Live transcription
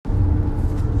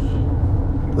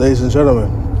Ladies and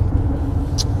gentlemen,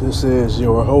 this is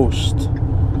your host,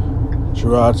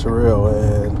 Gerard Terrell,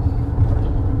 and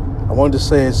I wanted to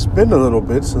say it's been a little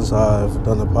bit since I've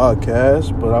done a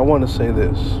podcast, but I want to say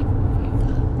this.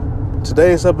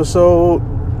 Today's episode,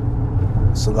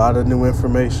 it's a lot of new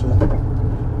information,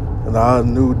 a lot of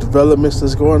new developments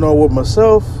that's going on with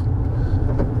myself,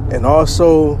 and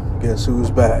also, guess who's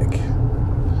back?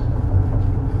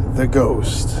 The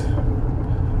Ghost.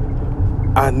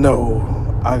 I know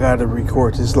I gotta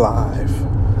record this live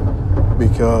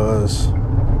because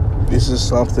this is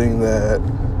something that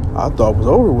I thought was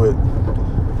over with.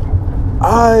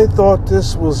 I thought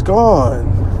this was gone.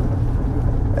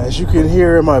 As you can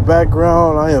hear in my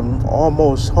background, I am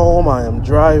almost home. I am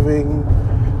driving,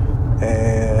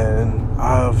 and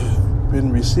I've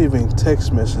been receiving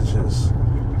text messages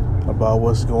about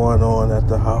what's going on at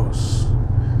the house.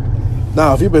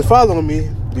 Now, if you've been following me,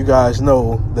 you guys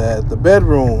know that the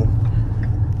bedroom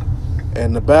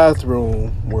and the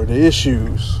bathroom were the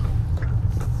issues.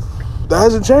 That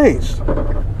hasn't changed.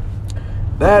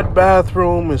 That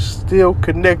bathroom is still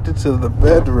connected to the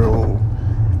bedroom.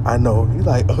 I know, you're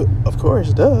like, of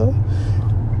course, duh.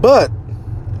 But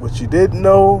what you didn't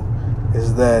know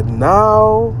is that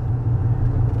now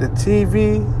the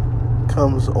TV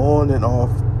comes on and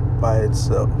off by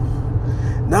itself.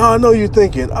 Now I know you're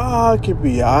thinking, it could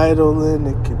be idling,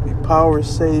 it could be power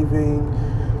saving,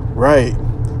 right?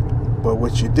 But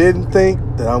what you didn't think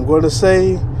that I'm going to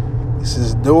say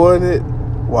is doing it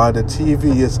while the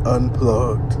TV is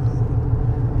unplugged.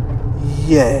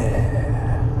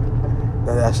 Yeah.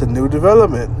 Now that's a new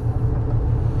development.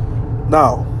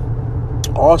 Now,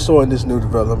 also in this new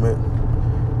development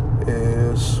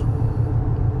is,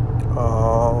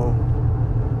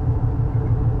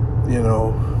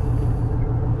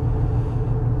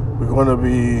 we're going to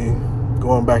be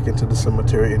going back into the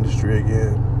cemetery industry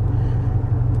again.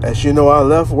 As you know, I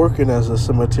left working as a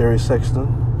cemetery sexton,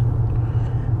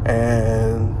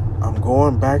 and I'm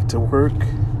going back to work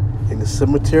in the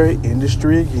cemetery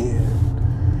industry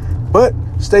again. But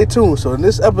stay tuned. So in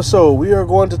this episode, we are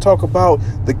going to talk about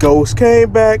the ghost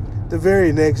came back the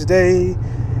very next day,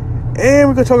 and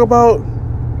we're going to talk about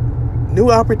new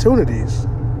opportunities,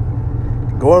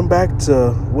 going back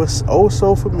to what's oh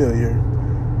so familiar.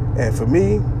 And for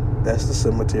me, that's the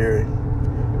cemetery.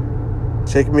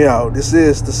 Check me out. This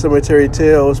is the Cemetery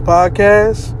Tales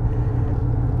podcast.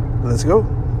 Let's go.